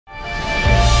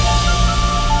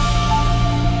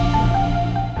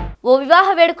ఓ వివాహ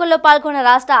వేడుకల్లో పాల్గొన్న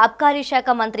రాష్ట్ర అబ్కారీ శాఖ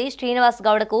మంత్రి శ్రీనివాస్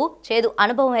గౌడ్కు చేదు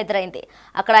అనుభవం ఎదురైంది.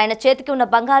 అక్కడ ఆయన చేతికి ఉన్న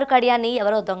బంగారు కడియాన్ని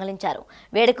ఎవరో దొంగిలించారు.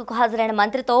 వేడుకకు హాజరైన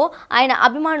మంత్రితో ఆయన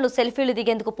అభిమానులు సెల్ఫీలు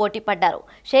దిగేందుకు పోటీ పడ్డారు.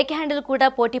 షేక్ హ్యాండిల్ కూడా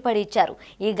పోటీపడి ఇచ్చారు.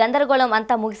 ఈ గందరగోళం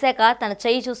అంతా ముగిశాక తన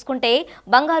చెయ్యి చూసుకుంటే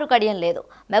బంగారు కడియం లేదు.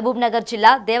 మహబూబ్ నగర్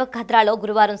జిల్లా దేవఖద్రాలో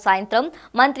గురువారం సాయంత్రం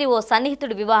మంత్రి ఓ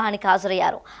సన్నిహితుడి వివాహానికి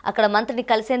హాజరయ్యారు. అక్కడ మంత్రిని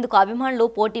కలిసేందుకు అభిమానులు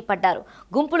పోటీ పడ్డారు.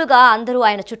 గుంపులుగా అందరూ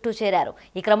ఆయన చుట్టూ చేరారు.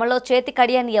 ఈ క్రమంలో చేతి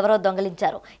కడియాన్ని ఎవరో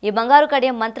దొంగిలించారు. ఈ బంగారు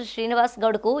కడియం మంత్రి శ్రీనివాస్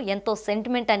గౌడ్కు ఎంతో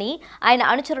సెంటిమెంట్ అని ఆయన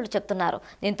అనుచరులు చెప్తున్నారు.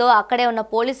 దీంతో అక్కడే ఉన్న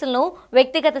పోలీసులను,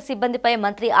 వ్యక్తిగత సిబ్బందిపై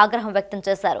మంత్రి ఆగ్రహం వ్యక్తం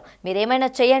చేశారు. మీరేమైనా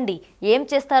చేయండి, ఏం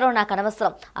చేస్తారో నాకు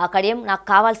అనవసరం, ఆ కడియం నాకు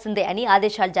కావాల్సిందే అని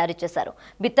ఆదేశాలు జారీ చేశారు.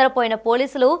 బిత్తరపోయిన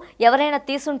పోలీసులు ఎవరైనా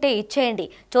తీసుంటే ఇచ్చేయండి,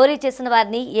 చోరీ చేసిన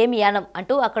వారిని ఏమి యానం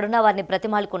అంటూ అక్కడున్న వారిని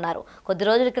బ్రతిమాలుకున్నారు. కొద్ది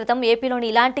రోజుల క్రితం ఏపీలోని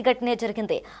ఇలాంటి ఘటనే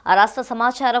జరిగింది. ఆ రాష్ట్ర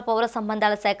సమాచార పౌర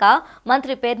సంబంధాల శాఖ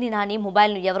మంత్రి పేర్ని నాని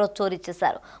మొబైల్ను ఎవరో చోరీ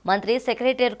చేశారు. మంత్రి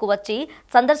సెక్రటేరియట్కు వచ్చి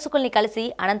సందర్శకుల్ని కలిసి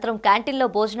అనంతరం క్యాంటీన్లో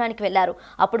భోజనానికి వెళ్లారు.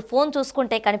 అప్పుడు ఫోన్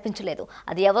చూసుకుంటే కనిపించలేదు.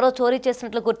 అది ఎవరో చోరీ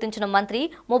చేసినట్లు గుర్తించిన మంత్రి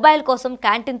మొబైల్ కోసం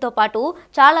క్యాంటీన్తో పాటు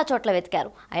చాలా చోట్ల వెతికారు.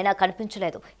 అయినా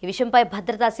కనిపించలేదు. ఈ విషయంపై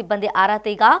భద్రతా సిబ్బంది ఆరా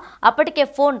తీగా అప్పటికే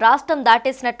ఫోన్ రాష్ట్రం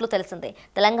దాటేసినట్లు తెలిసింది.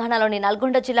 తెలంగాణలోని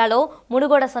నల్గొండ జిల్లాలో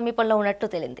మునుగోడ సమీపంలో ఉన్నట్లు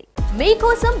తేలింది.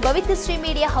 మీకోసం భవిత్యశ్రీ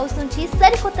మీడియా హౌస్ నుంచి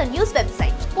సరికొత్త news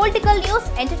website, political news,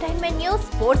 entertainment news,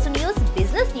 sports news,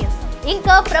 business news,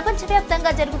 ఇంకా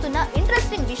ప్రపంచవ్యాప్తంగా జరుగుతున్న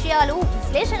ఇంట్రెస్టింగ్ విషయాలు,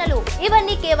 విశ్లేషణలు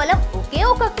ఇవన్నీ కేవలం ఒకే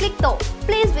ఒక క్లిక్ తో.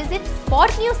 Please visit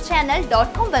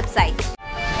spotnewschannel.com website.